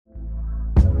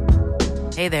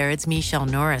Hey there, it's Michelle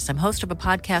Norris. I'm host of a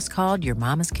podcast called Your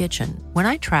Mama's Kitchen. When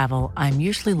I travel, I'm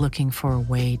usually looking for a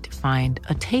way to find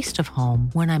a taste of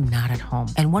home when I'm not at home.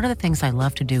 And one of the things I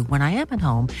love to do when I am at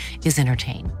home is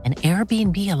entertain. And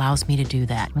Airbnb allows me to do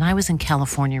that. When I was in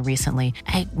California recently,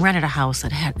 I rented a house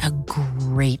that had a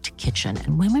great kitchen.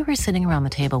 And when we were sitting around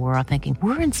the table, we were all thinking,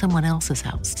 we're in someone else's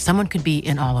house. Someone could be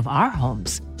in all of our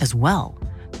homes as well.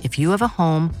 If you have a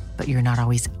home, but you're not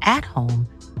always at home,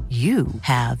 you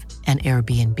have an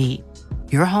Airbnb.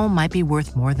 Your home might be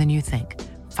worth more than you think.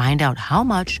 Find out how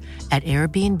much at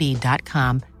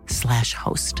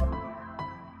airbnb.com/host.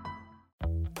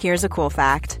 Here's a cool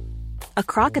fact. A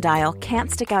crocodile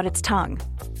can't stick out its tongue.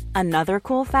 Another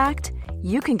cool fact,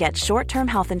 you can get short-term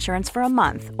health insurance for a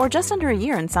month or just under a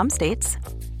year in some states.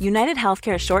 United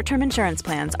Healthcare short-term insurance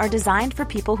plans are designed for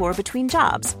people who are between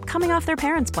jobs, coming off their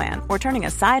parents' plan, or turning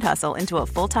a side hustle into a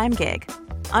full-time gig.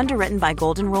 Underwritten by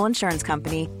Golden Rule Insurance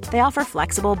Company, they offer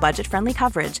flexible, budget-friendly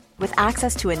coverage with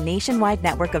access to a nationwide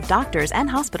network of doctors and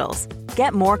hospitals.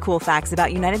 Get more cool facts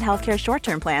about United Healthcare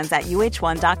short-term plans at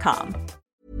uh1.com.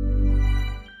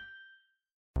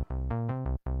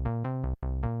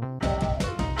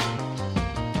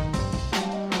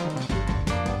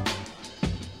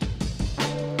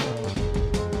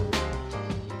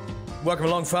 Welcome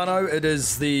along, whānau. It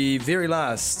is the very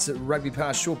last Rugby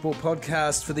Pass Shortball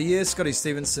podcast for the year. Scotty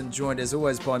Stevenson, joined as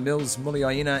always by Mills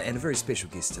Muliaina, and a very special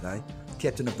guest today,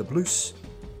 Captain of the Blues,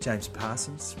 James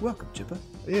Parsons. Welcome, Chipper.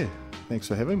 Yeah, thanks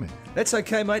for having me. That's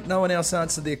okay, mate. No one else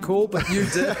answered their call, but you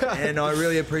did, and I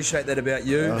really appreciate that about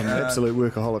you. I'm an absolute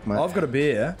workaholic, mate. I've got a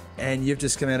beer, and you've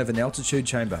just come out of an altitude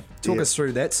chamber. Talk us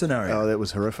through that scenario. Oh, that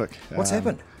was horrific. What's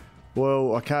happened?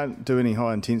 Well, I can't do any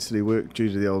high-intensity work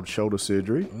due to the old shoulder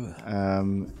surgery.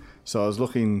 So I was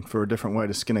looking for a different way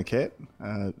to skin a cat.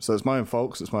 So it's my own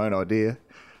fault, 'cause it's my own idea.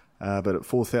 But at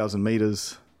 4,000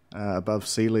 metres above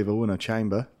sea level in a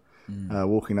chamber,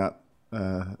 walking up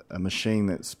a machine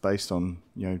that's based on,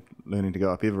 learning to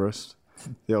go up Everest,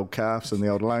 the old calves and the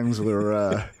old lungs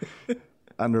were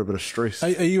under a bit of stress. Are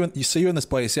you in this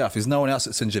by yourself? Is no one else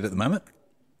that's injured at the moment?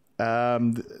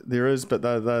 There is, but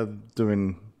they're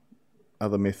doing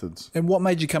other methods. And what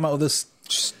made you come up with this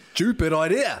stupid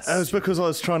idea? It was because I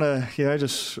was trying to,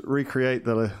 just recreate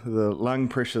the lung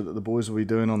pressure that the boys will be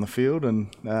doing on the field, and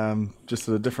just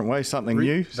in a different way, something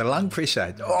new. The lung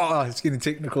pressure. Oh, it's getting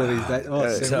technical these days. Oh,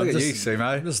 Sam, look at you, Sumo.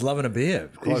 I'm just loving a beer.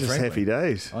 Quite just happy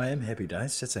days. I am happy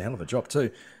days. That's a hell of a drop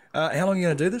too. How long are you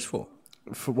going to do this for?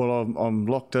 Well, I'm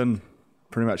locked in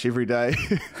pretty much every day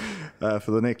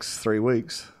for the next 3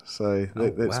 weeks. So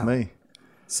that's wow. me.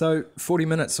 So 40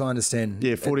 minutes, I understand.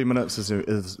 Yeah, 40 minutes is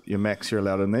your max you're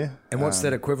allowed in there. And what's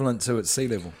that equivalent to at sea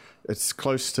level? It's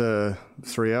close to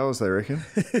 3 hours, they reckon.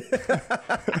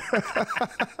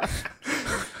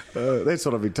 That's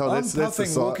what I've been told. I'm that's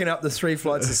puffing walking up the 3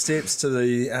 flights of steps to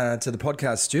the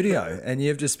podcast studio, and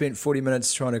you've just spent 40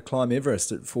 minutes trying to climb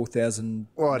Everest at 4,000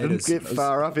 Well, I didn't get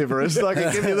far up Everest. I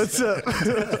can give you the tip.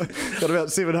 Got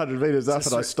about 700 metres up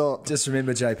and I stopped. Just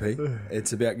remember, JP,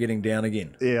 it's about getting down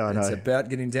again. Yeah, I know. It's about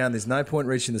getting down. There's no point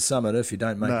reaching the summit if you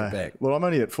don't make it back. Well, I'm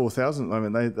only at 4,000 at the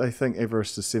moment. They think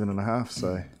Everest is 7.5,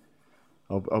 so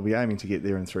I'll be aiming to get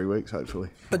there in 3 weeks, hopefully.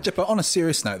 But on a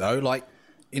serious note, though,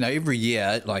 every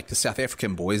year, like the South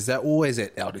African boys, they're always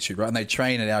at altitude, right? And they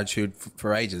train at altitude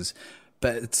for ages.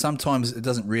 But sometimes it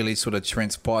doesn't really sort of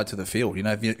transpire to the field.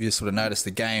 If you sort of notice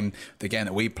the game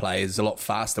that we play is a lot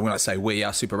faster. When I say we,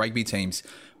 our Super Rugby teams,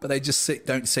 but they just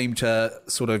don't seem to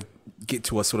sort of get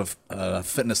to a sort of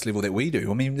fitness level that we do.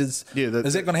 I mean, is that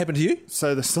going to happen to you?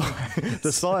 So the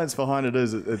science behind it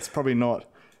is it's probably not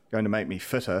going to make me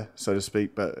fitter, so to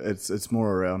speak, but it's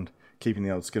more around keeping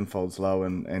the old skin folds low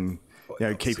and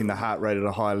keeping the heart rate at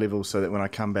a high level so that when I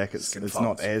come back, it's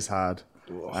not as hard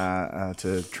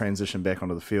to transition back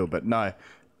onto the field. But no,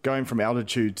 going from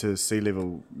altitude to sea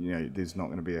level, there's not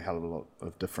going to be a hell of a lot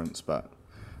of difference. But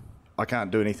I can't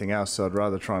do anything else, so I'd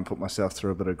rather try and put myself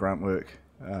through a bit of grunt work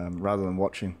rather than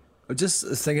watching. Just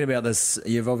thinking about this,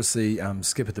 you've obviously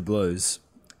skipped the Blues,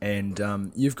 and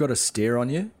you've got a stare on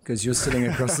you because you're sitting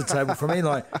across the table from me,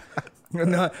 like.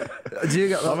 No,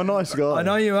 I'm a nice guy. I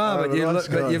know you are, but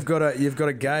you've got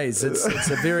a gaze.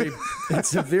 It's a very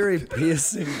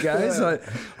piercing gaze. I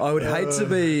would hate to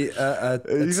be a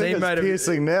teammate of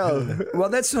piercing now. Well,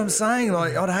 that's what I'm saying.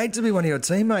 Like, I'd hate to be one of your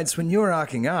teammates when you're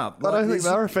arcing up. I don't think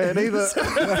they're a fan either.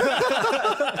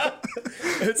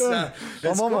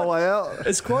 I'm on my way out.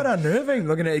 It's quite unnerving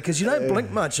looking at it because you don't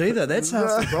blink much either. That's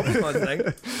half the problem, I think.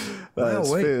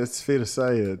 It's fair to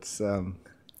say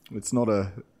it's not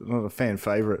a fan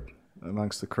favourite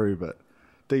amongst the crew, but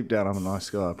deep down, I'm a nice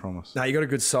guy, I promise. No, you got a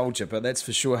good soldier, but that's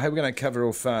for sure. Hey, we're going to cover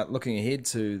off looking ahead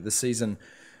to the season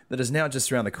that is now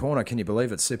just around the corner. Can you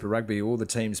believe it? Super Rugby, all the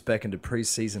teams back into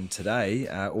pre-season today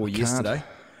or yesterday.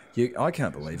 I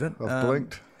can't believe it. I've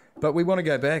blinked. But we want to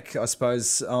go back, I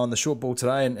suppose, on the short ball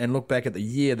today and look back at the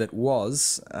year that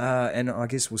was. And I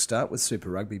guess we'll start with Super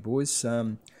Rugby, boys.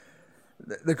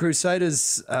 The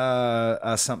Crusaders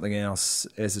are something else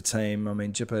as a team. I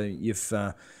mean, Jipper, you've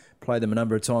played them a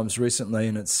number of times recently,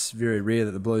 and it's very rare that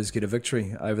the Blues get a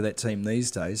victory over that team these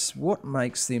days. What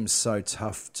makes them so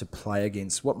tough to play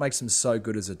against? What makes them so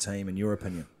good as a team, in your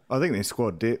opinion? I think their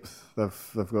squad depth.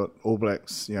 They've got All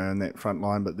Blacks, in that front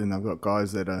line, but then they've got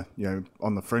guys that are,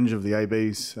 on the fringe of the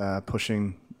ABs,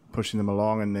 pushing them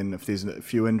along. And then if there's a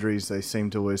few injuries, they seem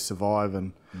to always survive.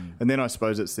 And then I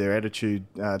suppose it's their attitude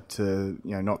to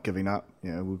not giving up.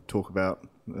 We'll talk about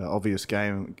the obvious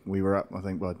game. We were up, I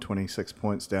think, by 26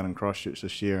 points down in Christchurch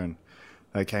this year, and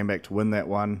they came back to win that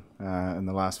one in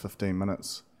the last 15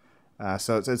 minutes.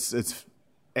 So it's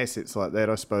assets like that,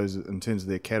 I suppose, in terms of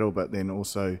their cattle, but then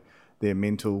also their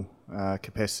mental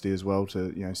capacity as well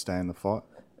to stay in the fight.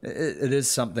 It is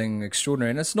something extraordinary,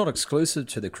 and it's not exclusive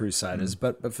to the Crusaders,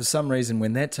 but for some reason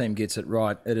when that team gets it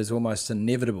right, it is almost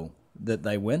inevitable that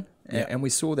they win. Yeah. And we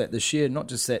saw that this year, not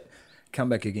just that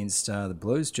comeback against the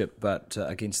Blues, Jip, but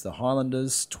against the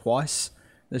Highlanders twice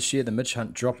this year, the Mitch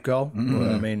Hunt drop goal. I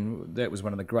mean, that was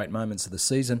one of the great moments of the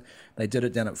season. They did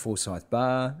it down at Forsyth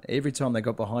Bar. Every time they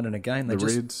got behind in a game, they go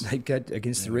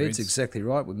against the Reds. Exactly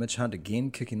right, with Mitch Hunt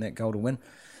again kicking that goal to win.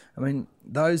 I mean,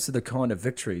 those are the kind of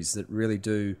victories that really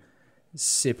do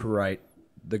separate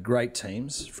the great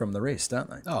teams from the rest, aren't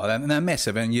they? Oh, and they're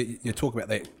massive. And you talk about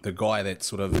the guy that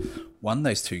sort of won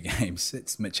those two games.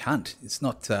 It's Mitch Hunt. It's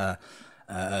not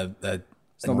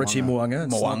it's not Richie Mo'unga.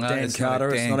 It's not Dan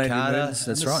Carter. It's not Andy Moons.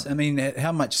 That's right. I mean,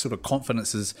 how much sort of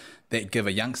confidence does that give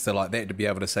a youngster like that to be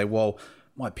able to say, well,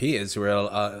 my peers who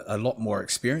are a lot more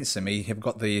experienced than me have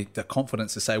got the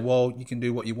confidence to say, well, you can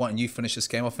do what you want and you finish this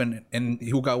game off and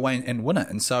he'll go away and win it.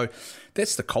 And so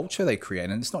that's the culture they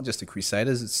create. And it's not just the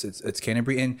Crusaders, it's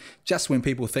Canterbury. And just when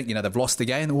people think, they've lost the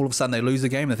game, all of a sudden they lose the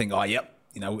game, they think, oh, yep,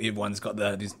 everyone's got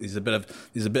there's a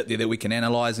bit there that we can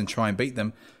analyse and try and beat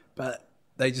them. But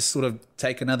they just sort of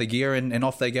take another gear and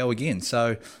off they go again.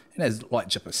 So, as like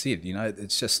Jipper said,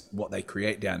 it's just what they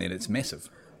create down there. It's massive.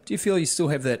 Do you feel you still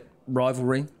have that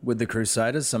rivalry with the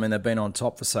Crusaders? I mean, they've been on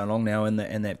top for so long now in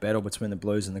that battle between the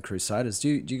Blues and the Crusaders. Do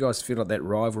you guys feel like that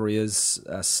rivalry is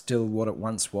still what it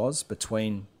once was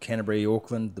between Canterbury,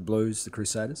 Auckland, the Blues, the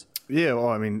Crusaders? Yeah, well,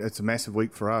 I mean, it's a massive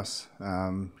week for us.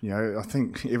 I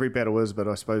think every battle is, but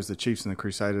I suppose the Chiefs and the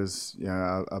Crusaders,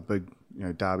 are big,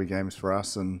 derby games for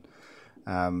us. And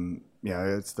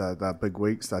it's the big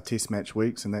weeks, the test match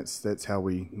weeks, and that's how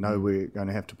we know we're going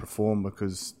to have to perform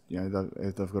because they've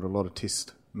got a lot of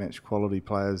test match quality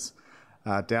players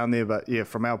down there. But yeah,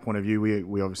 from our point of view,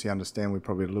 we obviously understand we're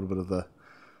probably a little bit of the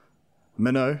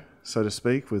minnow, so to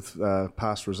speak, with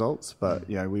past results. But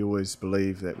we always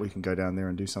believe that we can go down there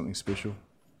and do something special.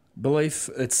 Belief,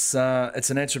 it's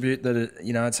an attribute that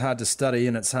it's hard to study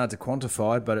and it's hard to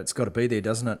quantify, but it's got to be there,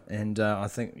 doesn't it? And I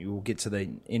think we'll get to the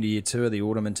end of year two of the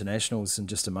Autumn Internationals in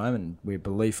just a moment, where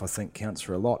belief, I think, counts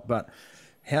for a lot. But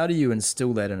how do you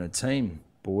instill that in a team,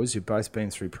 boys? You've both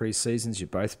been through pre-seasons,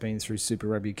 you've both been through Super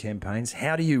Rugby campaigns.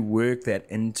 How do you work that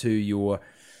into your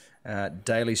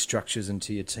daily structures,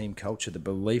 into your team culture, the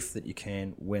belief that you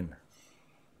can win?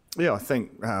 Yeah, I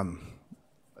think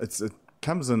it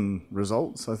comes in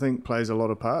results. I think plays a lot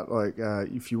of part. Like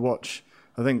if you watch,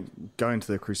 I think going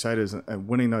to the Crusaders and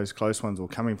winning those close ones or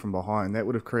coming from behind, that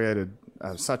would have created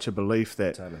such a belief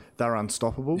that they're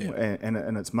unstoppable. Yeah.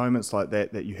 And it's moments like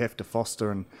that you have to foster.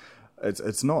 And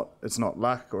it's not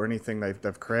luck or anything.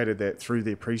 They've created that through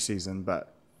their preseason.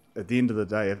 But at the end of the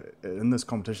day, in this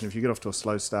competition, if you get off to a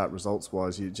slow start results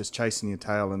wise, you're just chasing your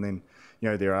tail, and then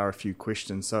there are a few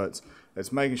questions. So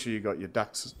it's making sure you got your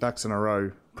ducks in a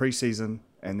row pre-season,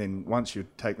 and then once you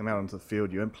take them out onto the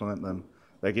field, you implement them,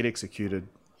 they get executed.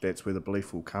 That's where the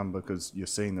belief will come, because you're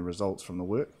seeing the results from the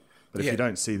work. But if you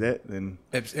don't see that, then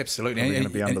absolutely, you're going to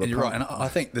be under the you're pump. right. And I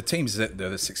think the teams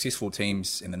the successful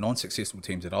teams and the non-successful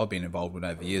teams that I've been involved with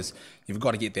over the years, you've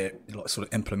got to get that sort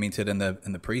of implemented in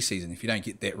the pre-season. If you don't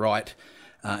get that right,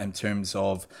 in terms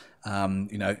of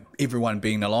everyone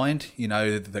being aligned,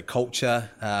 the culture,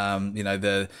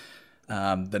 the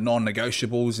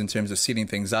non-negotiables in terms of setting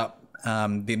things up,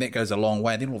 then that goes a long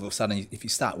way. And then all of a sudden, if you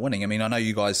start winning, I mean, I know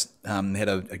you guys had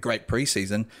a great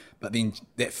preseason, but then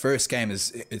that first game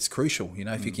is crucial. You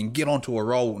know, if you can get onto a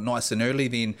roll nice and early,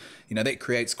 then that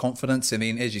creates confidence. And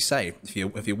then, as you say, if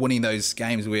you're winning those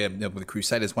games where the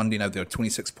Crusaders won, they're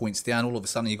 26 points down, all of a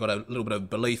sudden you've got a little bit of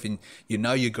belief, and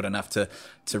you're good enough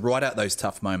to ride out those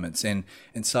tough moments. And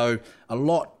so a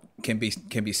lot can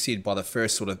be said by the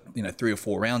first sort of 3 or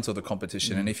 4 rounds of the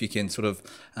competition, and if you can sort of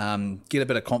get a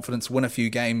bit of confidence, win a few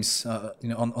games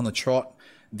on the trot,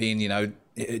 then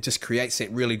it just creates that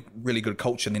really really good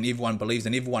culture, and then everyone believes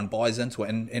and everyone buys into it.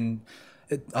 And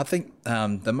I think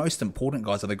the most important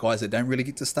guys are the guys that don't really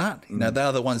get to start.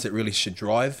 They're the ones that really should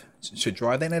drive.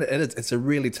 Then it's a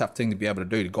really tough thing to be able to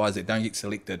do. The guys that don't get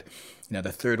selected, the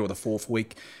 3rd or the 4th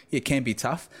week, it can be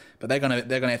tough, but they're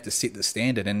gonna have to set the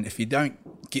standard. And if you don't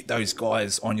get those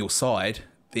guys on your side,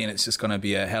 then it's just going to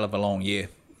be a hell of a long year.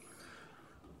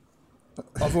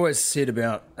 I've always said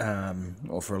about,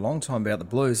 or for a long time about the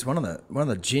Blues, one of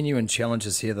the genuine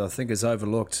challenges here that I think is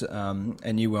overlooked,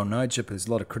 and you well know, Chip, there's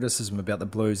a lot of criticism about the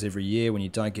Blues every year when you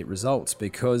don't get results,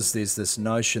 because there's this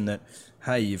notion that,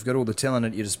 hey, you've got all the talent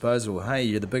at your disposal, hey,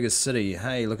 you're the biggest city,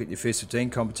 hey, look at your first 15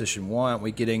 competition, why aren't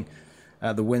we getting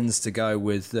the wins to go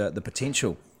with the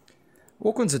potential?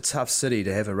 Auckland's a tough city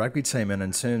to have a rugby team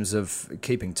in terms of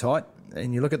keeping tight.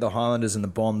 And you look at the Highlanders and the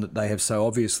bond that they have so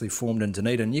obviously formed in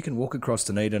Dunedin. You can walk across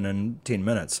Dunedin in 10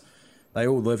 minutes. They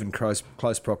all live in close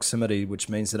proximity, which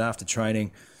means that after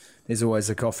training, there's always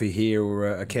a coffee here or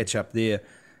a catch-up there.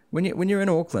 When you're in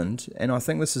Auckland, and I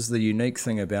think this is the unique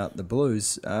thing about the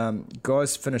Blues,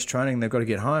 guys finish training, they've got to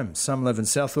get home. Some live in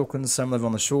South Auckland, some live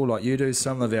on the shore like you do,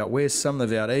 some live out west, some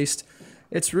live out east.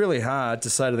 It's really hard to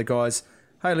say to the guys,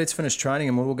 hey, let's finish training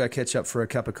and we'll all go catch up for a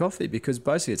cup of coffee, because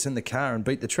basically it's in the car and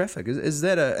beat the traffic. Is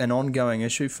that an ongoing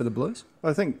issue for the Blues?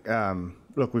 I think,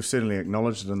 look, we've certainly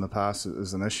acknowledged it in the past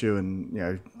as an issue,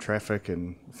 and traffic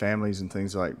and families and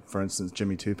things like, for instance,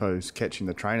 Jimmy Tupou's catching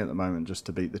the train at the moment just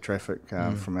to beat the traffic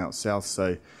from out south.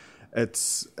 So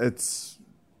it's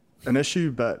an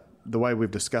issue, but the way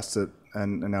we've discussed it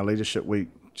in our leadership week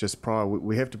just prior,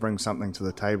 we have to bring something to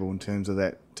the table in terms of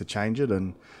that to change it.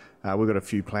 And we've got a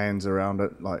few plans around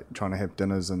it, like trying to have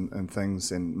dinners and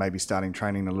things, and maybe starting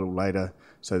training a little later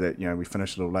so that, we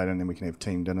finish a little later and then we can have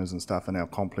team dinners and stuff in our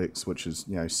complex, which is,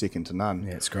 second to none.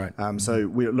 Yeah, it's great. So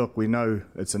we know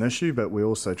it's an issue, but we're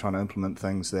also trying to implement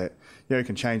things that,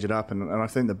 can change it up. And I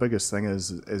think the biggest thing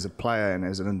is, as a player and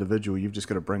as an individual, you've just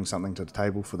got to bring something to the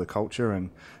table for the culture,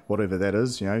 and whatever that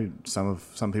is.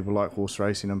 Some people like horse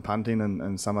racing and punting,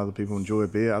 and some other people enjoy a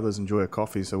beer, others enjoy a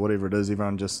coffee. So whatever it is,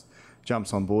 everyone just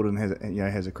jumps on board and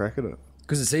has a crack at it.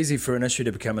 Because it's easy for an issue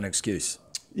to become an excuse.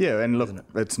 Yeah, and look,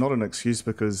 it's not an excuse,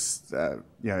 because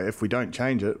if we don't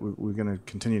change it, we're going to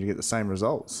continue to get the same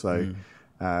results. So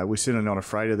we're certainly not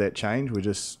afraid of that change. We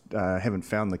just haven't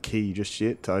found the key just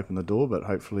yet to open the door, but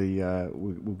hopefully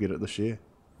we'll get it this year.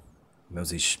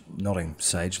 Millsy's nodding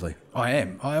sagely. I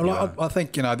am. I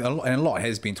think and a lot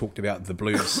has been talked about the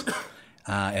Blues.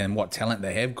 And what talent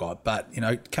they have got, but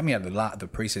coming out of the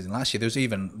preseason last year, there's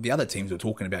even the other teams were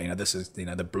talking about. This is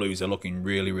the Blues are looking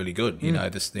really really good.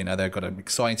 They've got an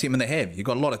exciting team, and they have. You've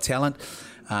got a lot of talent.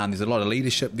 There's a lot of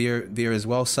leadership there as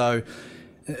well. So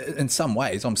in some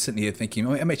ways, I'm sitting here thinking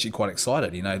I'm actually quite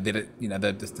excited.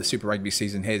 That the Super Rugby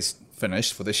season has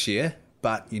finished for this year,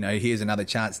 but here's another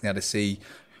chance now to see.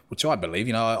 Which I believe,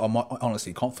 I'm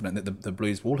honestly confident that the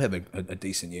Blues will have a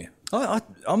decent year.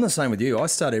 I'm the same with you. I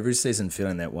start every season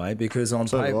feeling that way, because on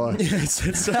paper,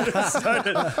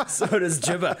 so does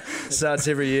Jibber. Starts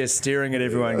every year staring at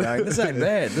everyone, going, "This ain't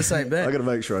bad. This ain't bad." I got to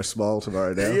make sure I smile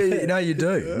tomorrow now. Yeah, you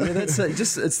do. Yeah, that's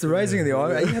it's the raising of the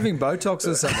eye. Are you having Botox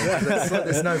or something?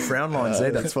 There's no frown lines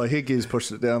either. That's why Headgear's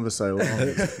pushed it down for so long.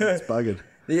 It's buggered.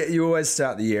 Yeah, you always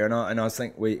start the year, and I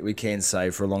think we can say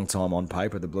for a long time on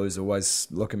paper the Blues always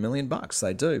look $1 million.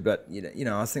 They do, but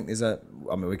I think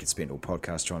we could spend all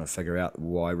podcast trying to figure out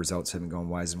why results haven't gone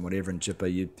ways and whatever. And Jipper,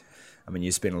 you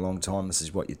spent a long time. This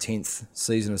is your 10th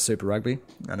season of Super Rugby,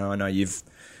 and I know you've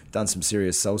done some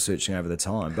serious soul searching over the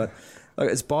time, but. Look,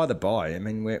 it's by the by.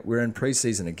 We're in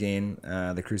pre-season again.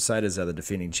 The Crusaders are the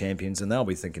defending champions, and they'll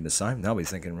be thinking the same. They'll be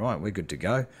thinking, right, we're good to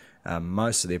go.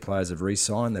 Most of their players have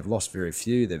re-signed. They've lost very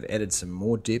few. They've added some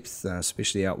more depth,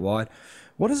 especially out wide.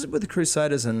 What is it with the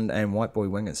Crusaders and white boy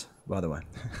wingers, by the way?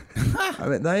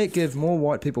 They give more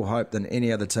white people hope than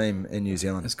any other team in New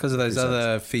Zealand. It's because of those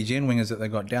other Fijian wingers that they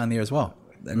got down there as well.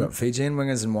 They've got Fijian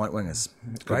wingers and white wingers.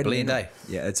 Great blend, eh?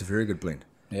 Yeah, it's a very good blend.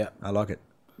 Yeah. I like it.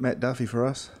 Matt Duffy for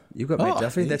us. You've got Matt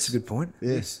Duffy? Yes. That's a good point.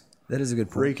 Yes. That is a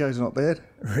good point. Rico's not bad.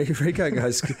 Rico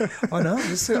goes, I know,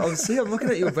 I'm looking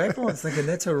at your back line thinking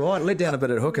that's all right. Let down a bit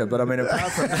at hooker, but I mean,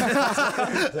 apart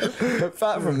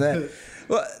from that,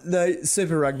 well, the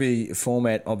Super Rugby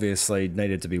format obviously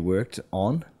needed to be worked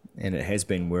on, and it has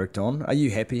been worked on. Are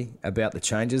you happy about the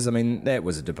changes? I mean, that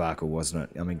was a debacle, wasn't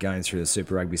it? I mean, going through the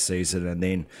Super Rugby season and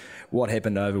then what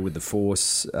happened over with the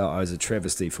Force was a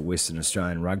travesty for Western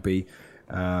Australian rugby.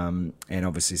 And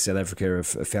obviously South Africa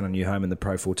have found a new home in the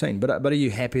Pro 14. But are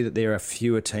you happy that there are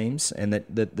fewer teams and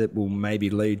that will maybe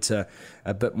lead to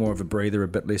a bit more of a breather, a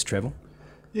bit less travel?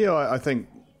 Yeah, I think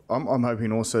I'm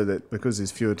hoping also that because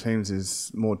there's fewer teams,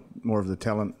 there's more of the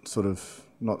talent sort of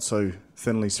not so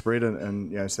thinly spread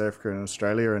in South Africa and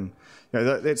Australia, and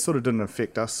that sort of didn't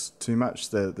affect us too much.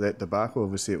 That debacle,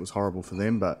 obviously, it was horrible for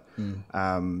them, but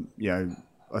I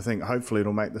think hopefully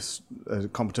it'll make this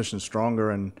competition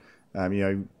stronger and.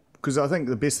 Because I think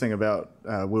the best thing about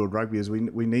World Rugby is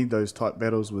we need those type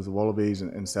battles with the Wallabies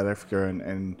in South Africa,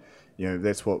 and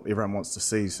that's what everyone wants to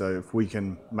see. So if we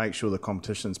can make sure the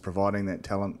competition's providing that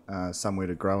talent somewhere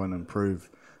to grow and improve,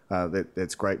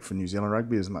 that's great for New Zealand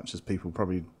rugby. As much as people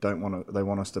probably don't they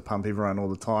want us to pump everyone all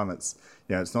the time. It's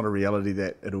it's not a reality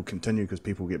that it'll continue because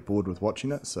people get bored with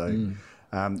watching it. So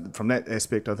from that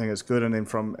aspect, I think it's good. And then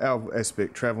from our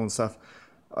aspect, travel and stuff.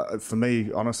 For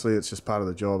me, honestly, it's just part of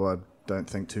the job. I don't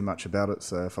think too much about it.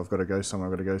 So if I've got to go somewhere,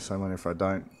 I've got to go somewhere. If I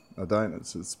don't, I don't.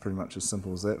 It's pretty much as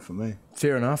simple as that for me.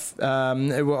 Fair enough.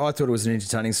 Well, I thought it was an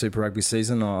entertaining Super Rugby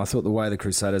season. I thought the way the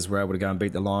Crusaders were able to go and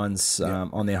beat the Lions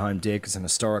on their home deck is an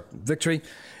historic victory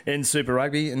in Super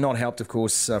Rugby. Not helped, of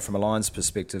course, from a Lions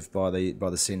perspective by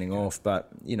the sending off. But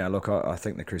look, I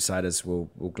think the Crusaders will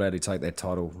gladly take that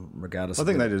title regardless. I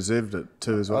think they deserved it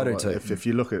too as well. I do too. If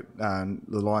you look at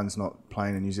the Lions not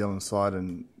playing a New Zealand side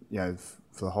and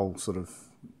for the whole sort of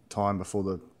time before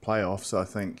the playoffs, I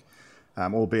think.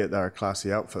 Albeit they're a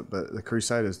classy outfit, but the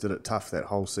Crusaders did it tough that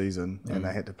whole season, and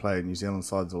they had to play New Zealand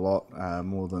sides a lot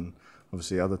more than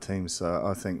obviously other teams. So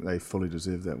I think they fully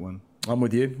deserve that win. I'm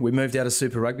with you. We moved out of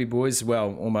Super Rugby, boys.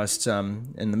 Well, almost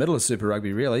in the middle of Super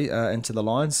Rugby, really, into the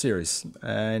Lions series,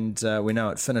 and we know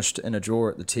it finished in a draw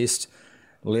at the Test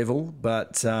level.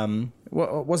 But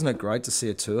wasn't it great to see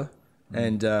a tour?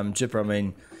 And Jipper, I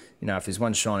mean. If there's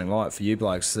one shining light for you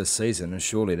blokes this season, is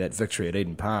surely that victory at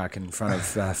Eden Park in front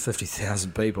of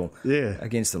 50,000 people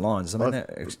against the Lions. I mean,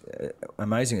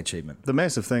 amazing achievement. The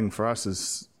massive thing for us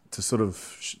is to sort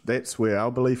of, that's where our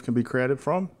belief can be created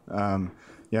from.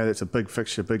 That's a big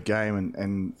fixture, big game,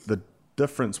 and the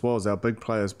difference was our big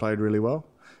players played really well.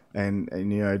 And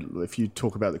if you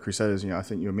talk about the Crusaders, I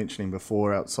think you were mentioning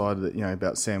before outside of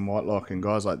about Sam Whitelock and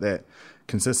guys like that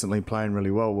consistently playing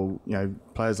really well. Well,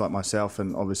 players like myself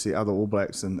and obviously other All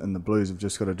Blacks and the Blues have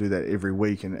just got to do that every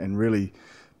week and really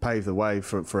pave the way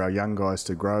for our young guys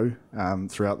to grow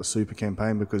throughout the Super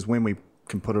campaign, because when we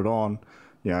can put it on,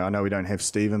 I know we don't have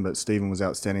Stephen, but Stephen was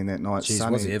outstanding that night. Jeez,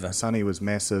 was he ever? Sonny was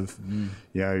massive.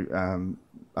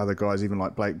 Other guys, even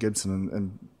like Blake Gibson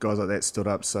and guys like that stood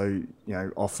up. So,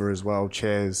 Offer as well,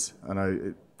 Chaz. I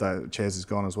know Chaz is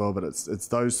gone as well, but it's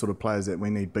those sort of players that we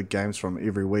need big games from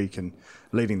every week and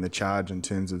leading the charge in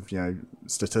terms of,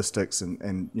 statistics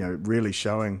and really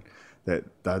showing that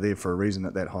they're there for a reason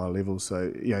at that high level.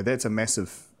 So, that's a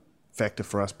massive factor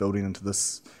for us building into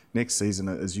this next season,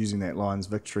 is using that Lions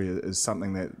victory as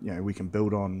something that we can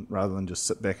build on rather than just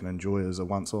sit back and enjoy as a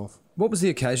once-off. What was the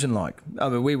occasion like? I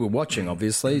mean, we were watching,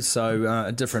 obviously, so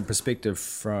a different perspective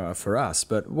for us.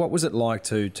 But what was it like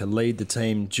to lead the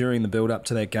team during the build-up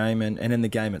to that game and in the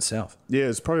game itself? Yeah,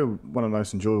 it's probably one of the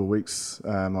most enjoyable weeks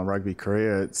of my rugby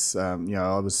career. It's I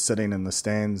was sitting in the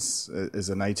stands as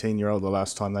an 18-year-old the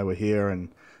last time they were here, and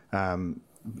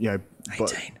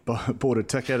bought a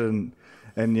ticket and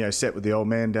sat with the old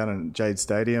man down in Jade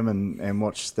Stadium and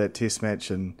watched that Test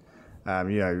match, and I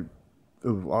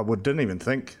didn't even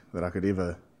think that I could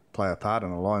ever play a part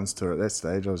in a Lions tour at that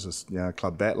stage. I was just a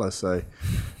club battler, so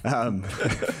and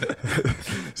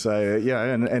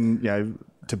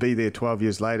to be there 12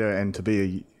 years later and to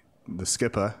be the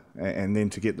skipper and then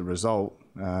to get the result.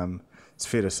 It's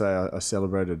fair to say I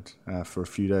celebrated for a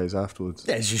few days afterwards.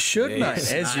 As you should,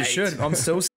 mate. As you should. I'm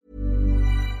still.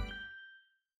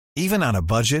 Even on a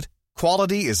budget,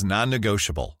 quality is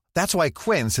non-negotiable. That's why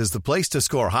Quince is the place to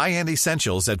score high-end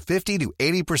essentials at 50 to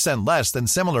 80% less than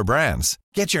similar brands.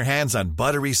 Get your hands on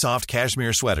buttery soft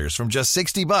cashmere sweaters from just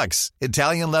 $60,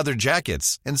 Italian leather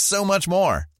jackets, and so much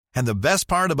more. And the best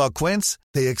part about Quince,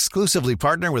 they exclusively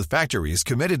partner with factories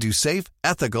committed to safe,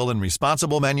 ethical, and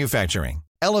responsible manufacturing.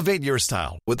 Elevate your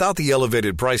style without the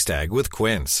elevated price tag with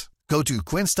Quince. Go to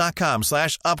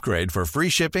quince.com/upgrade for free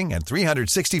shipping and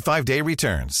 365-day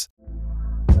returns.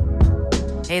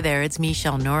 Hey there, it's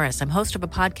Michelle Norris. I'm host of a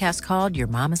podcast called Your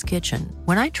Mama's Kitchen.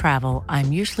 When I travel,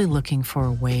 I'm usually looking for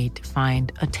a way to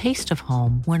find a taste of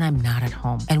home when I'm not at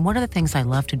home. And one of the things I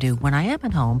love to do when I am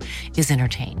at home is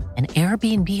entertain. And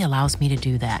Airbnb allows me to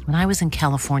do that. When I was in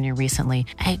California recently,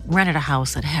 I rented a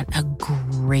house that had a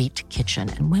great kitchen.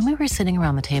 And when we were sitting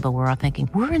around the table, we were all thinking,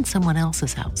 we're in someone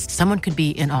else's house. Someone could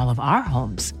be in all of our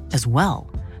homes as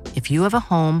well. If you have a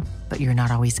home, but you're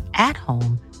not always at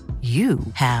home, you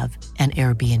have an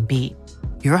Airbnb.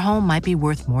 Your home might be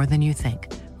worth more than you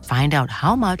think. Find out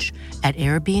how much at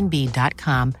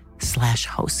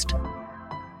airbnb.com/host.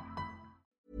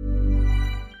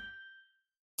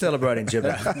 Celebrating,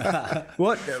 Gibber.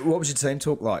 What was your team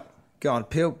talk like? Go on,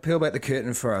 peel back the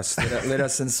curtain for us. Let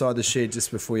us inside the shed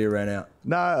just before you ran out.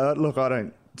 No, look, I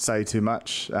don't say too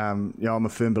much. I'm a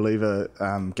firm believer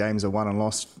games are won and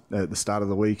lost at the start of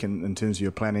the week in terms of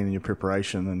your planning and your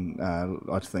preparation, and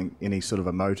I think any sort of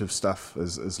emotive stuff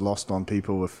is lost on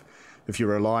people. If you're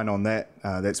relying on that,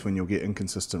 that's when you'll get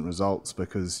inconsistent results,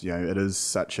 because it is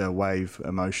such a wave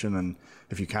emotion, and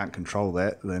if you can't control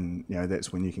that, then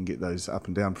that's when you can get those up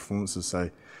and down performances. So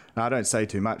no, I don't say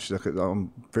too much. Look,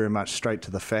 I'm very much straight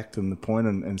to the fact and the point,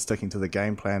 and sticking to the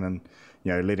game plan, and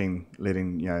letting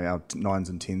our 9s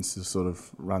and 10s to sort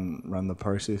of run the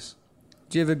process.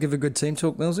 Do you ever give a good team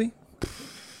talk, Millsy?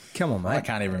 Come on, mate. I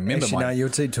can't even remember. Actually, no, your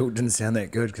team talk didn't sound that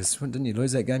good, because didn't you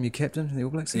lose that game, you captain, the All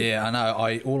Blacks? Yeah, I know.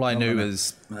 All I knew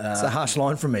is... it's a harsh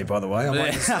line from me, by the way.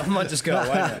 I might just go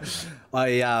away now.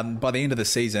 By the end of the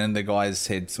season, the guys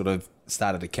had sort of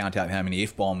started to count out how many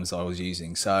F-bombs I was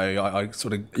using. So I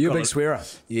sort of... You're a big swearer.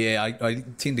 Yeah, I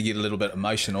tend to get a little bit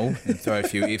emotional and throw a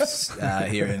few Fs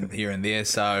here and there.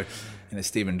 So...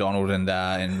 Stephen Donald and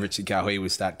Richard Kauhi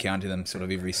would start counting them sort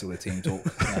of every sort of team talk.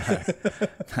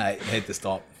 I had to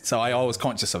stop. So I was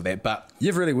conscious of that. But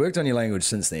you've really worked on your language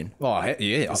since then. Oh,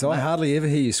 yeah. So I hardly ever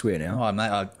hear you swear now. Oh,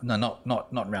 mate, no, not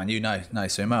around you. No,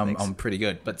 Sumo. I'm pretty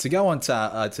good. But to go on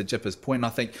to Jipper's point, I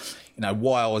think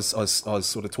why I was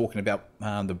sort of talking about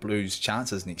the Blues'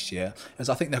 chances next year is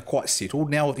I think they're quite settled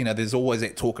now. There's always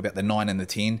that talk about the 9 and the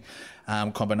 10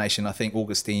 combination. I think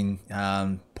Augustine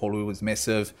Polu was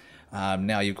massive.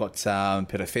 Now you've got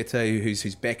Perofeta,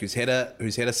 who's back, who's had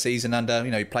a season under,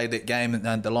 he played that game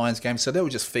and the Lions game, so that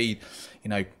would just feed,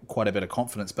 quite a bit of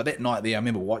confidence. But that night there, I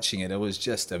remember watching it. It was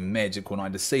just a magical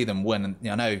night to see them win. And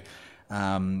I know,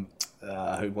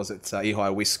 who was it?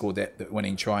 Ihai West scored that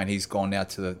winning try, and he's gone now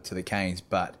to the Canes.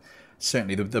 But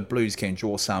certainly the Blues can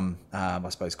draw some, I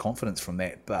suppose, confidence from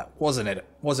that. But wasn't it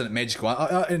magical?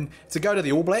 And to go to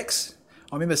the All Blacks,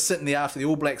 I remember sitting there after the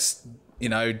All Blacks,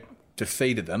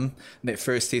 defeated them. In that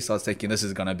first test, I was thinking this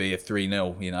is going to be a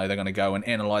 3-0. They're going to go and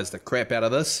analyse the crap out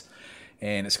of this,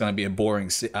 and it's going to be a boring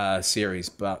series.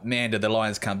 But man, did the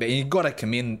Lions come back? And you've got to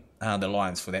commend the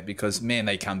Lions for that, because man,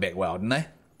 they come back well, didn't they?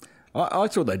 I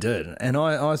thought they did, and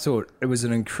I thought it was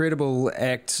an incredible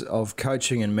act of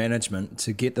coaching and management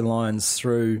to get the Lions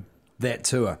through that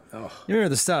tour. Oh. You remember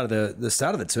the start of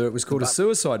the tour? It was called a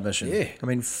suicide mission. Yeah, I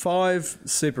mean, 5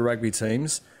 Super Rugby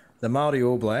teams. The Māori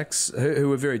All Blacks, who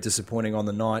were very disappointing on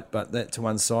the night, but that to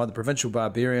one side. The Provincial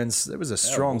Barbarians, it was a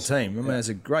strong team. I mean, it was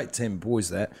a great team of boys,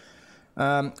 that.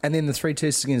 And then the 3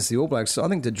 tests against the All Blacks. So I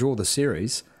think to draw the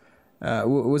series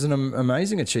was an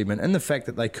amazing achievement. And the fact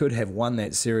that they could have won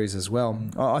that series as well.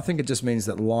 I think it just means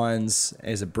that Lions,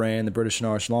 as a brand, the British and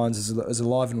Irish Lions, is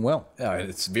alive and well. Oh,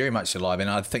 it's very much alive. And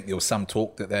I think there was some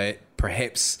talk that they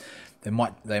perhaps... They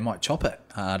might chop it.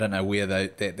 I don't know where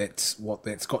that's what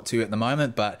that's got to at the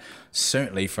moment, but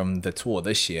certainly from the tour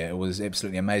this year, it was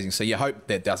absolutely amazing. So you hope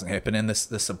that doesn't happen. And the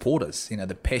supporters,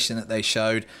 the passion that they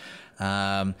showed,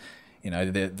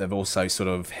 they've also sort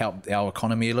of helped our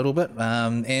economy a little bit.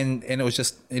 And it was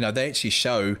just, they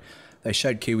actually they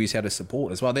showed Kiwis how to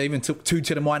support as well. They even took 2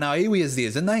 to the Mainaoiwi as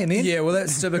theirs, didn't they? And then yeah, well,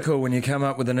 that's typical when you come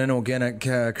up with an inorganic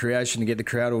creation to get the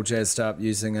crowd all jazzed up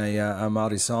using a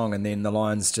Māori song, and then the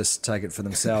Lions just take it for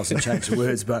themselves and change the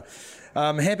words. But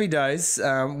happy days.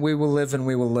 We will live and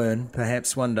we will learn.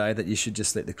 Perhaps one day that you should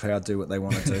just let the crowd do what they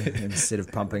want to do instead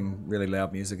of pumping really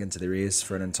loud music into their ears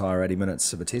for an entire 80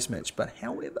 minutes of a test match. But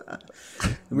however,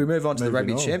 we move on to the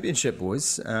Rugby Championship,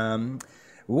 boys.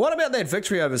 What about that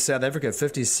victory over South Africa,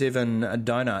 57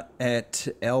 donut at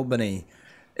Albany?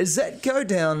 Does that go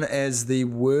down as the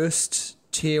worst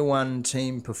Tier 1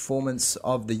 team performance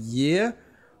of the year?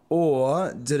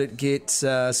 Or did it get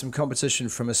some competition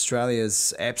from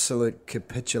Australia's absolute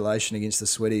capitulation against the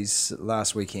Sweaties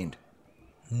last weekend?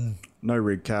 No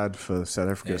red card for South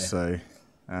Africa, so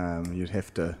you'd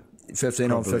have to... 15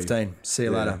 Probably. on 15. See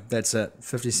you Yeah. later. That's it.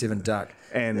 57 duck.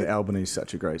 And Albany's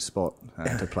such a great spot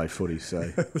to play footy. So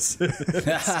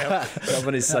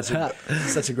Albany's such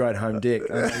a great home deck.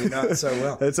 You know it so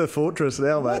well. it's a fortress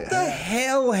now, mate. What the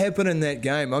hell happened in that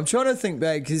game? I'm trying to think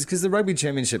back because the rugby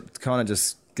championship kind of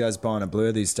just goes by in a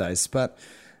blur these days. But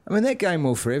I mean, that game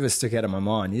will forever stick out of my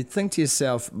mind. You'd think to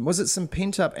yourself, was it some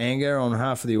pent-up anger on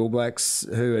half of the All Blacks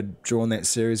who had drawn that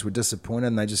series, were disappointed,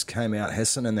 and they just came out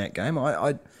hissing in that game?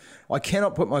 I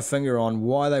cannot put my finger on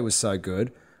why they were so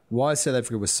good, why South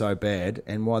Africa was so bad,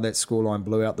 and why that scoreline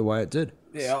blew out the way it did.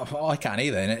 Yeah, I can't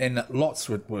either. And lots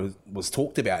was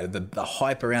talked about the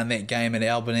hype around that game in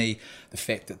Albany, the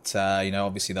fact that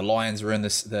obviously the Lions were in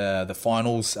the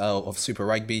finals of Super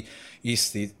Rugby. Yes,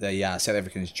 the South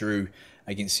Africans drew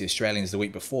against the Australians the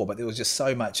week before, but there was just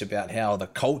so much about how the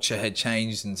culture had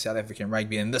changed in South African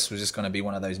rugby, and this was just going to be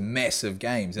one of those massive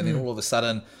games. And then all of a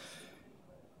sudden,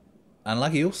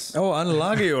 unlucky us. Oh,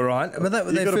 unlucky, all right. But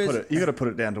You got to put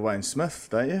it down to Wayne Smith,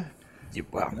 don't you?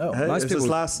 well, Hey, most it's his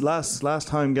people. last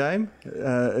home game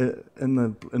in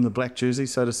the black jersey,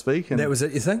 so to speak. And That was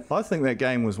it, you think? I think that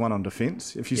game was won on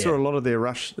defence. If you saw a lot of their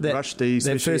rush D, That especially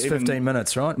first 15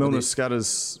 minutes, right? Milner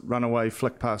Scudder's runaway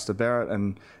flick past to Barrett,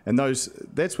 and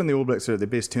that's when the All Blacks are at their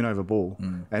best turnover ball,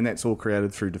 and that's all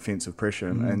created through defensive pressure.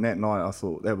 And that night, I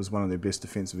thought that was one of their best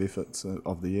defensive efforts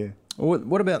of the year.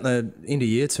 What about the end of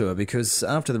year tour? Because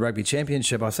after the Rugby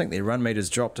Championship, I think their run meters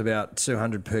dropped about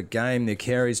 200 per game. Their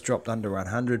carries dropped under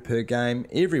 100 per game.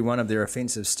 Every one of their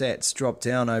offensive stats dropped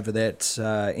down over that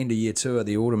end of year tour,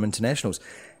 the Autumn Internationals.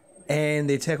 And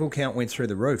their tackle count went through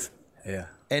the roof. Yeah.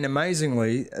 And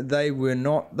amazingly, they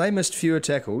missed fewer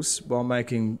tackles while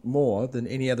making more than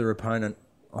any other opponent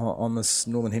on this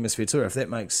Northern Hemisphere tour, if that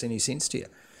makes any sense to you.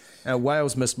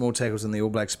 Wales missed more tackles than the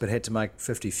All Blacks, but had to make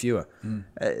 50 fewer.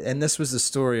 And this was the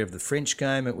story of the French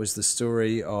game. It was the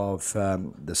story of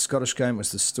the Scottish game. It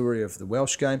was the story of the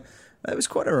Welsh game. It was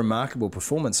quite a remarkable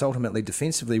performance, ultimately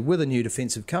defensively, with a new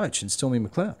defensive coach in Stormy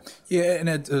McLeod. Yeah, and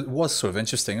it was sort of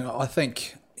interesting. I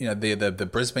think the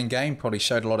Brisbane game probably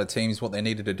showed a lot of teams what they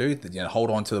needed to do.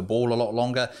 Hold on to the ball a lot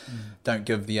longer. Don't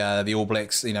give the All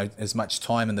Blacks as much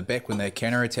time in the back when they're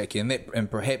counter-attacking,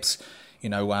 and perhaps.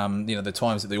 The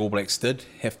times that the All Blacks did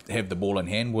have the ball in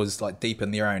hand was like deep in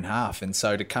their own half, and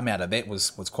so to come out of that was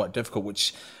quite difficult,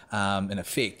 which in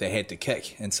effect they had to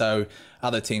kick, and so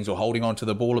other teams were holding on to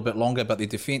the ball a bit longer, but the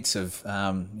defensive,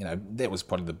 that was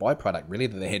probably the byproduct really,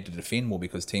 that they had to defend more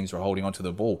because teams were holding on to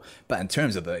the ball. But in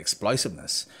terms of the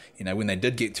explosiveness, when they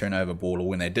did get turnover ball, or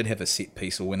when they did have a set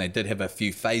piece, or when they did have a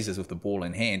few phases with the ball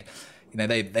in hand,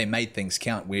 they made things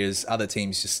count, whereas other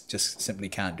teams just simply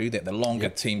can't do that. The longer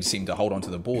teams seem to hold on to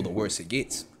the ball, the worse it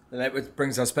gets. And that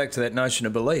brings us back to that notion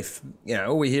of belief.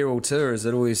 All we hear all tour is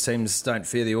that all these teams don't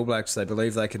fear the All Blacks, they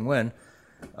believe they can win.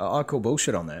 I call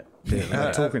bullshit on that. Yeah,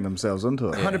 they're talking themselves into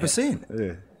it.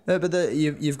 100%. Yeah. But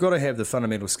you've got to have the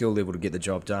fundamental skill level to get the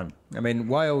job done. I mean,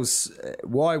 why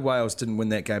Wales didn't win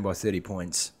that game by 30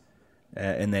 points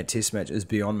in that test match is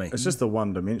beyond me. It's just a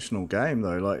one-dimensional game,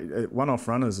 though. Like one-off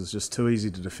runners is just too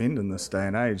easy to defend in this day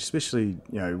and age, especially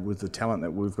with the talent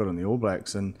that we've got in the All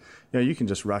Blacks. And you can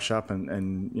just rush up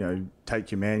and take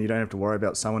your man. You don't have to worry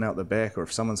about someone out the back, or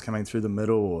if someone's coming through the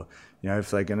middle, or if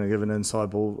they're going to give an inside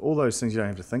ball. All those things you don't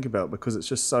have to think about because it's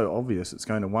just so obvious. It's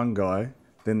going to one guy,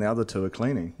 then the other two are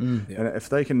cleaning. And if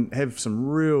they can have some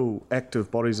real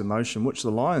active bodies of motion, which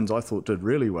the Lions I thought did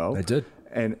really well. They did.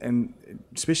 And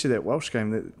especially that Welsh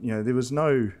game, that there was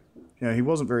no, he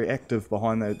wasn't very active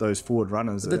behind those forward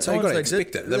runners. The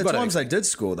times they did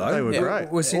score, though, they were great.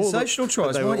 Were sensational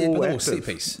tries. They were all active. Set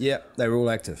piece. Yeah, they were all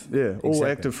active. Yeah, all Exactly.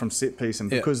 active from set piece, and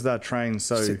because they're trained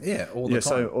so all the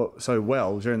time. so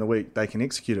well during the week, they can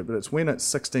execute it. But it's when it's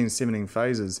 16, 17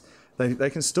 phases, they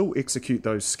can still execute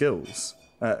those skills.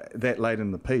 That late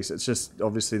in the piece. It's just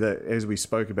obviously that, as we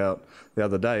spoke about the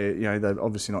other day, they're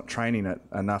obviously not training it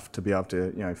enough to be able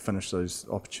to, finish those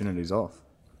opportunities off.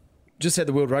 Just had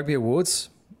the World Rugby Awards.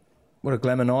 What a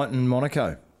glamour night in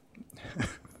Monaco.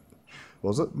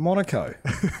 Was it? Monaco.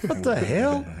 What the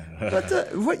hell?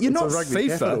 What? You're not It's a rugby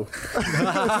FIFA.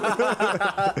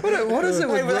 capital. What is it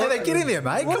with They're getting there,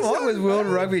 mate. What is it with World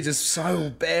Rugby just so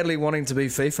badly wanting to be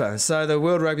FIFA? So the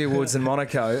World Rugby Awards in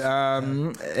Monaco,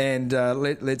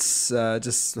 let's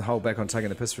just hold back on taking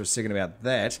the piss for a second about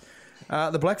that.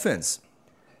 The Black Ferns,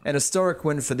 an historic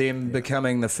win for them,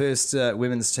 becoming the first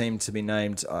women's team to be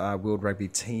named World Rugby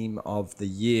Team of the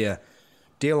Year.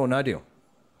 Deal or no deal?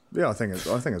 Yeah, I think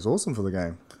it's awesome for the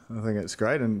game. I think it's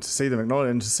great, and to see them acknowledge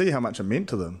and to see how much it meant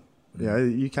to them.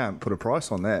 You can't put a price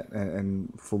on that,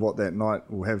 and for what that night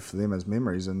will have for them as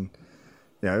memories. And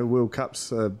World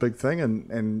Cup's a big thing,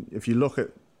 and if you look at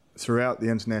throughout the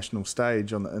international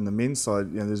stage in the men's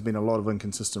side, there's been a lot of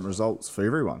inconsistent results for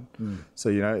everyone.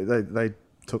 So they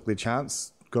took their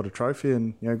chance, got a trophy,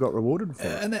 and got rewarded for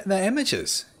it. And they're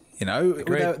amateurs.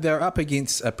 They're up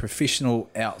against a professional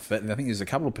outfit, and I think there's a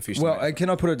couple of professional outfits. Can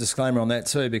I put a disclaimer on that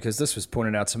too? Because this was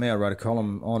pointed out to me. I wrote a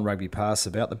column on Rugby Pass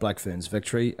about the Black Ferns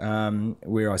victory,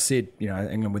 where I said,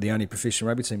 England were the only professional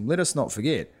rugby team. Let us not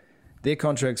forget, their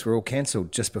contracts were all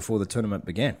cancelled just before the tournament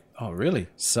began. Oh, really?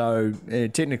 So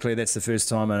technically, that's the first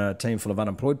time a team full of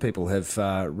unemployed people have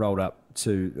rolled up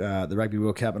to the Rugby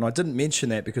World Cup. And I didn't mention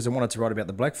that because I wanted to write about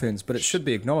the Black Ferns, but it should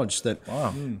be acknowledged that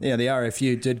the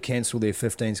RFU did cancel their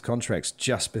 15s contracts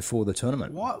just before the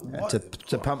tournament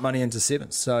to pump money into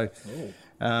sevens. So,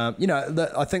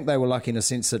 I think they were lucky in a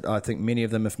sense that I think many of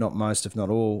them, if not most, if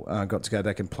not all, got to go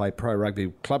back and play pro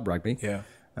rugby, club rugby. Yeah.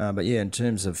 But in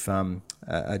terms of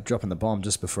dropping the bomb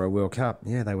just before a World Cup,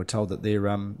 they were told that their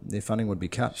funding would be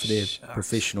cut for their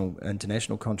professional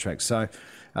international contracts. So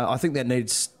I think that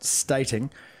needs stating.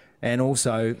 And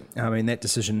also, that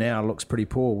decision now looks pretty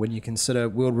poor when you consider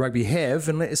World Rugby have,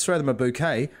 and let's throw them a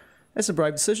bouquet, that's a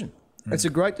brave decision. It's a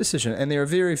great decision. And there are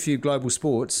very few global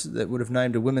sports that would have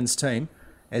named a women's team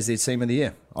as their team of the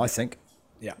year, I think.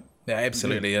 Yeah,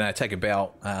 absolutely. And I take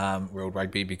about World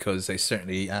Rugby because they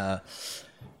certainly...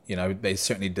 they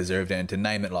certainly deserved it, and to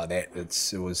name it like that,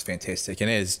 it was fantastic. And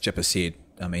as Jipper said,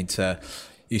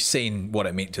 you've seen what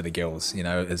it meant to the girls,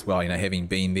 as well, having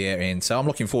been there. And so I'm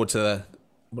looking forward to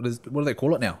what do they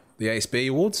call it now? The ASB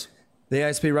Awards? The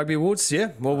ASB Rugby Awards,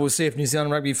 yeah. Well, we'll see if New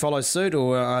Zealand Rugby follows suit,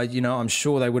 or, I'm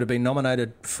sure they would have been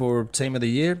nominated for Team of the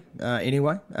Year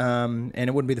anyway. And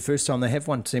it wouldn't be the first time they have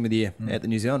won Team of the Year at the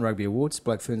New Zealand Rugby Awards.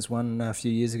 Black Ferns won a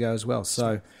few years ago as well.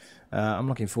 So I'm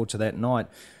looking forward to that night.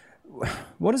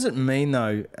 What does it mean,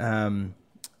 though,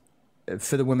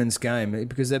 for the women's game?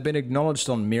 Because they've been acknowledged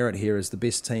on merit here as the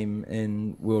best team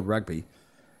in world rugby.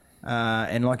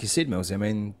 And like you said, Mills,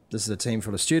 this is a team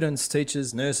full of students,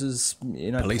 teachers, nurses,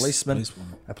 policemen,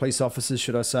 police officers,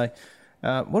 should I say.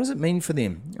 What does it mean for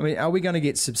them? Are we going to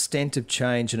get substantive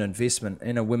change and investment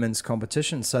in a women's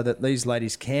competition so that these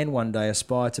ladies can one day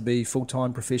aspire to be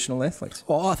full-time professional athletes?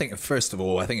 Well, I think, first of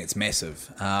all, it's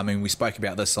massive. We spoke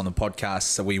about this on the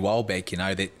podcast a wee while back,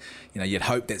 that, you'd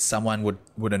hope that someone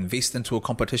would invest into a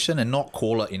competition and not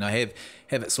call it,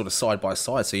 have it sort of side by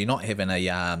side. So you're not having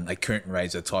a curtain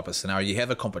raiser type of scenario. You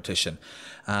have a competition.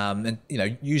 And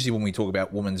usually when we talk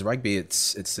about women's rugby,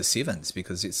 it's the sevens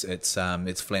because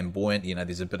it's flamboyant.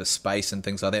 There's a bit of space and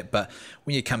things like that. But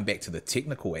when you come back to the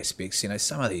technical aspects,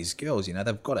 some of these girls,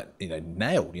 they've got it,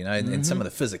 nailed. And some of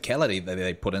the physicality that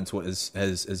they put into it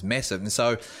is massive. And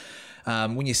so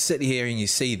when you sit here and you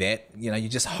see that, you're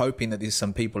just hoping that there's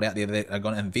some people out there that are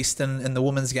going to invest in the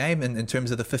women's game in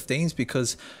terms of the 15s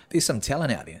because there's some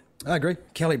talent out there. I agree.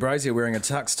 Kelly Brazier wearing a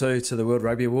tux too to the World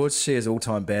Rugby Awards. She is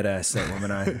all-time badass, that woman,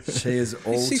 eh? She is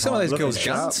all-time. Did you see some of those girls'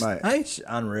 guns, mate? Hey?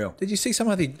 Unreal. Did you see some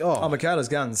of the... Oh, Michaela's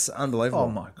guns, unbelievable. Oh,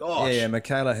 my gosh. Yeah,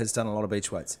 Michaela has done a lot of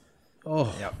beach weights.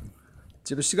 Oh. Yep.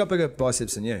 But she's got bigger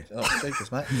biceps than you. Oh,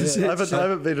 Jesus, mate. I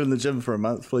haven't been in the gym for a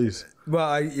month, please.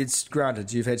 Well, it's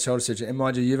granted, you've had shoulder surgery. And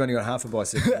mind you, you've only got half a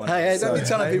bicep. Hey, don't be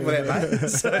telling people that,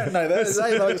 mate. No, that's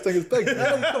those things big.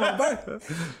 Come on, bro.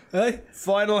 Hey?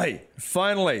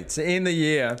 Finally, to end the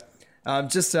year,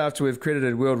 just after we've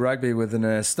credited World Rugby with an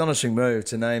astonishing move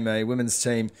to name a women's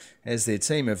team as their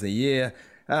team of the year,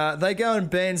 they go and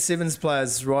ban sevens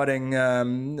players writing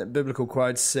biblical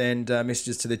quotes and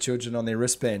messages to their children on their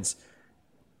wristbands.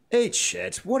 Eat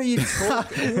shit. What are you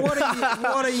talking? What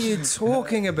are you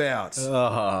talking about?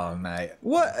 Oh, mate.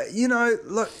 What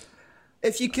look,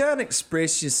 if you can't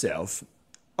express yourself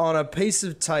on a piece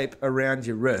of tape around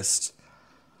your wrist,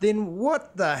 then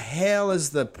what the hell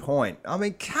is the point?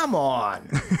 Come on.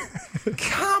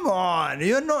 Come on.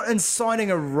 You're not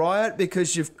inciting a riot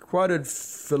because you've quoted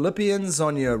Philippians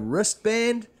on your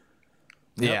wristband?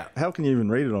 Yeah. How can you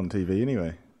even read it on TV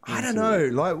anyway? I don't know.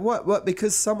 Like, what?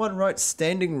 Because someone wrote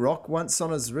Standing Rock once on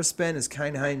his wristband, as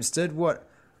Kane Hames did. What?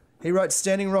 He wrote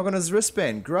Standing Rock on his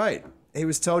wristband. Great. He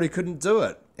was told he couldn't do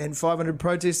it. And 500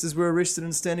 protesters were arrested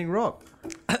in Standing Rock.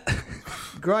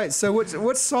 Great. So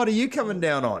what side are you coming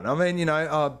down on?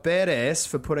 Badass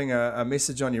for putting a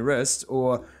message on your wrist,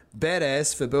 or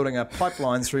badass for building a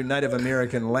pipeline through Native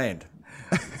American land?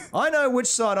 I know which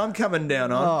side I'm coming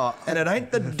down on, and it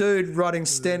ain't the dude riding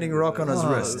Standing Rock on his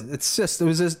wrist.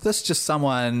 This just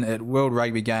someone at World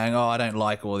Rugby going, I don't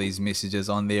like all these messages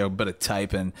on there, a bit of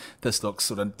tape, and this looks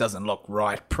sort of doesn't look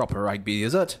right, proper rugby,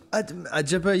 is it?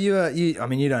 Jipper, you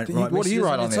don't write what do you messages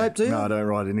write on on your there? tape, do you? No, I don't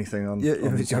write anything on. Yeah,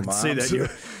 on I can my see arms.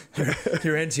 that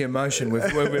you're anti-emotion. We've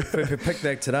picked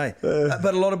that today,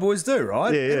 but a lot of boys do,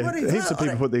 right? Yeah, And what do you- heaps of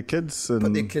people put their kids and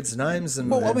put their kids' names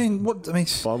and. Well, and-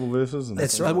 Bible verses. And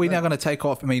That's stuff. right. Are we now going to take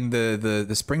off? I mean, the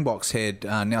Springboks had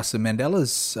Nelson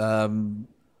Mandela's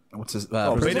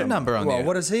president number on well, there.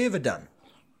 what has he ever done?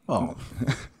 Oh,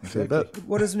 Fair bit.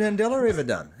 What has Mandela ever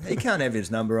done? He can't have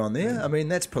his number on there. I mean,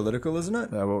 that's political, isn't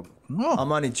it?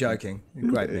 I'm only joking.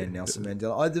 Great man, Nelson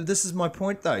Mandela. This is my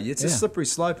point, though. It's a slippery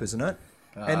slope, isn't it?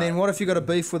 And then what if you got a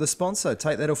beef with a sponsor?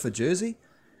 Take that off the jersey.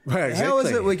 Well, How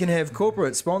is it we can have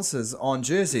corporate sponsors on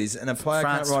jerseys and a player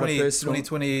France can't write a personal...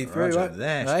 2023, Roger right?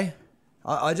 that. Eh?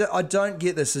 I don't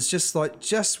get this. It's just like,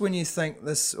 just when you think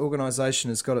this organisation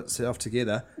has got itself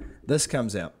together, this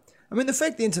comes out. I mean, the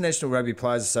fact the International Rugby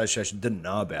Players Association didn't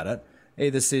know about it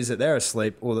either says that they're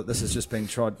asleep or that this is just being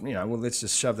tried, well, let's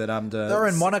just shove that under... They're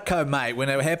in Monaco, mate, when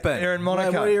it happened. They're in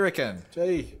Monaco. What do you reckon?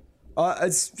 Gee.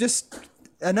 It's just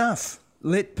enough.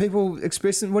 Let people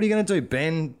express them. What are you going to do?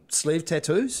 Ban sleeve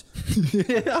tattoos?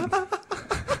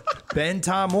 Ban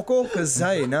tar moko? Because,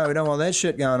 hey, no, we don't want that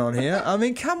shit going on here. I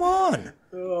mean, come on.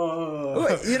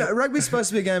 Rugby's supposed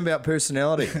to be a game about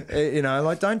personality.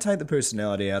 Don't take the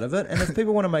personality out of it. And if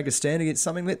people want to make a stand against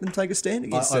something, let them take a stand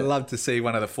against I'd it. love to see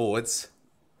one of the forwards.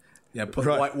 Put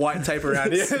Right. white tape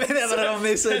around here. Then have a little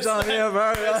message on here,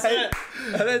 bro. That's it.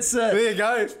 There you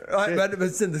go. Right, but the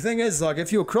thing is, like,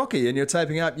 if you're Crocky and you're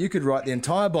taping up, you could write the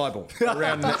entire Bible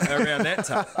around that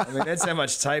tape. I mean, that's how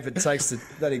much tape it takes to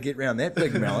bloody get around that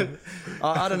big melon.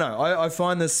 I don't know. I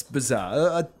find this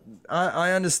bizarre.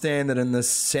 I understand that in this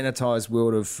sanitised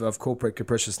world of corporate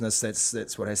capriciousness,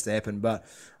 that's what has to happen. But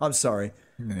I'm sorry.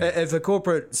 Yeah. If a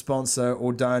corporate sponsor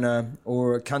or donor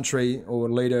or a country or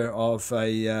leader of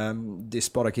a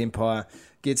despotic empire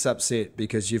gets upset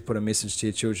because you've put a message to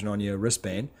your children on your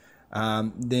wristband,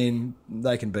 then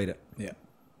they can beat it. Yeah.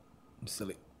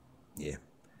 Silly. Yeah.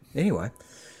 Anyway,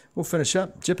 we'll finish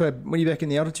up. Jipper, when are you back in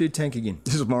the altitude tank again?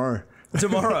 Tomorrow.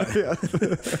 Tomorrow. I'm going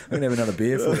to have another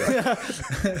beer for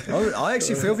you. I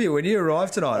actually feel for you when you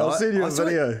arrived tonight. I'll send you a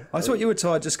video. I thought you were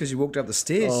tired just because you walked up the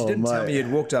stairs. Oh, you didn't tell mate. me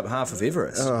you'd walked up half of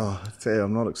Everest. Oh, I tell you,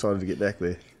 I'm not excited to get back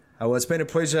there. Well, it's been a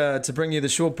pleasure to bring you the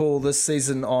short ball this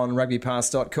season on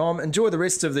rugbypass.com. Enjoy the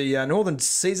rest of the northern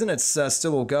season. It's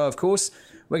still all go, of course.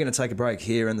 We're going to take a break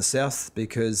here in the south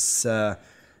because...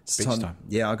 it's time.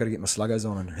 Yeah, I've got to get my sluggos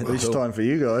on and hit the Beach pool. time for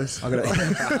you guys.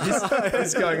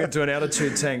 He's going into an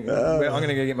altitude tank. I'm going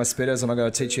to go get my speedos and I'm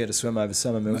going to teach you how to swim over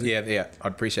summer, Mills. Yeah,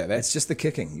 I'd appreciate that. It's just the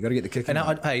kicking. You got to get the kicking. And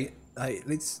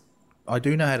I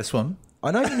do know how to swim.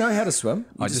 I know you know how to swim.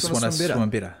 You I just want to swim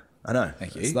better. I know.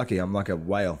 Thank you. It's lucky. I'm like a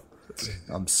whale.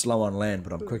 I'm slow on land,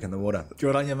 but I'm quick in the water.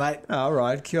 Good on you, mate. All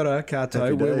right. Kia ora, kato.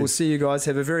 Happy days. We'll see you guys.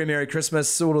 Have a very Merry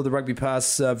Christmas. All of the Rugby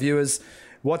Pass viewers,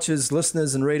 watchers,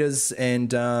 listeners and readers,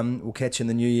 and we'll catch you in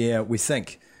the new year, we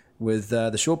think, with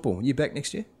the short ball. You back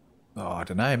next year? Oh, I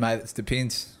don't know, mate. It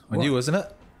depends on What? you, isn't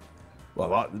it?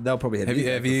 Well, they'll probably have you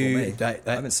Have before you? me. I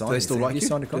haven't signed do they still anything. like Have you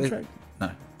signed a contract? No.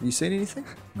 Have you seen anything?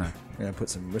 No. I'm going to put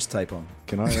some wrist tape on.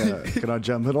 Can I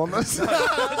jump in on this?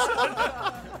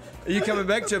 Are you coming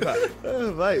back, Jipper?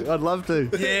 Mate, I'd love to.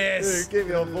 Yes. Get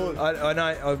me on board. I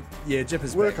know. Yeah,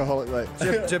 Jipper's back. Workaholic,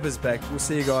 mate. Jipper's back. We'll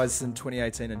see you guys in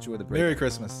 2018. Enjoy the break. Merry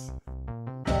Christmas.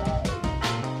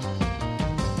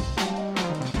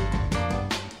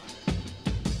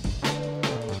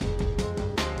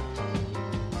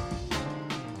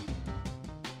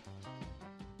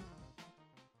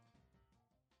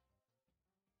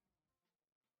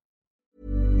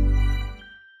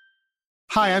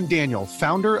 Hi, I'm Daniel,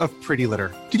 founder of Pretty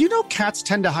Litter. Did you know cats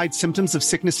tend to hide symptoms of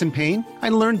sickness and pain? I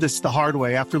learned this the hard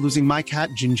way after losing my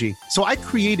cat, Gingy. So I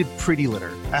created Pretty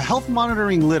Litter, a health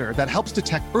monitoring litter that helps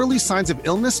detect early signs of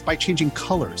illness by changing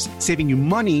colors, saving you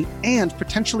money and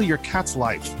potentially your cat's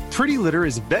life. Pretty Litter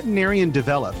is veterinarian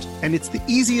developed, and it's the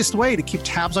easiest way to keep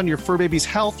tabs on your fur baby's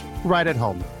health right at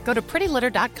home. Go to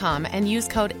prettylitter.com and use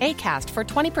code ACAST for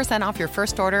 20% off your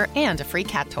first order and a free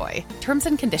cat toy. Terms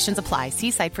and conditions apply.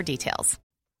 See site for details.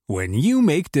 When you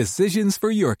make decisions for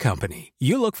your company,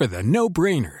 you look for the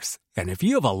no-brainers. And if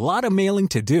you have a lot of mailing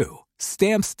to do,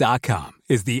 Stamps.com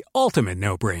is the ultimate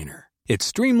no-brainer. It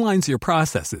streamlines your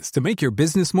processes to make your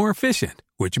business more efficient,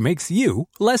 which makes you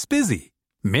less busy.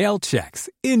 Mail checks,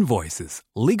 invoices,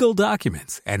 legal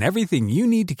documents, and everything you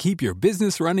need to keep your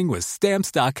business running with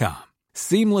Stamps.com.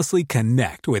 Seamlessly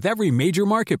connect with every major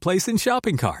marketplace and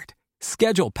shopping cart.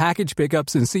 Schedule package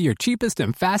pickups and see your cheapest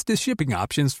and fastest shipping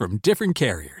options from different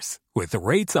carriers, with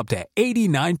rates up to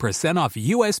 89% off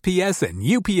USPS and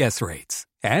UPS rates.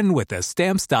 And with the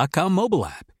Stamps.com mobile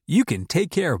app, you can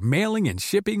take care of mailing and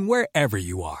shipping wherever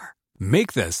you are.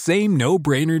 Make the same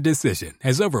no-brainer decision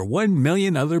as over 1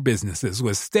 million other businesses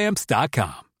with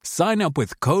Stamps.com. Sign up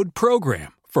with code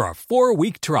PROGRAM for a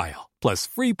 4-week trial, plus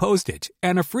free postage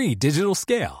and a free digital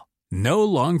scale. No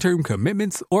long-term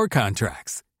commitments or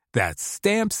contracts. That's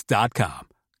Stamps.com.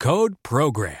 Code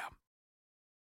PROGRAM.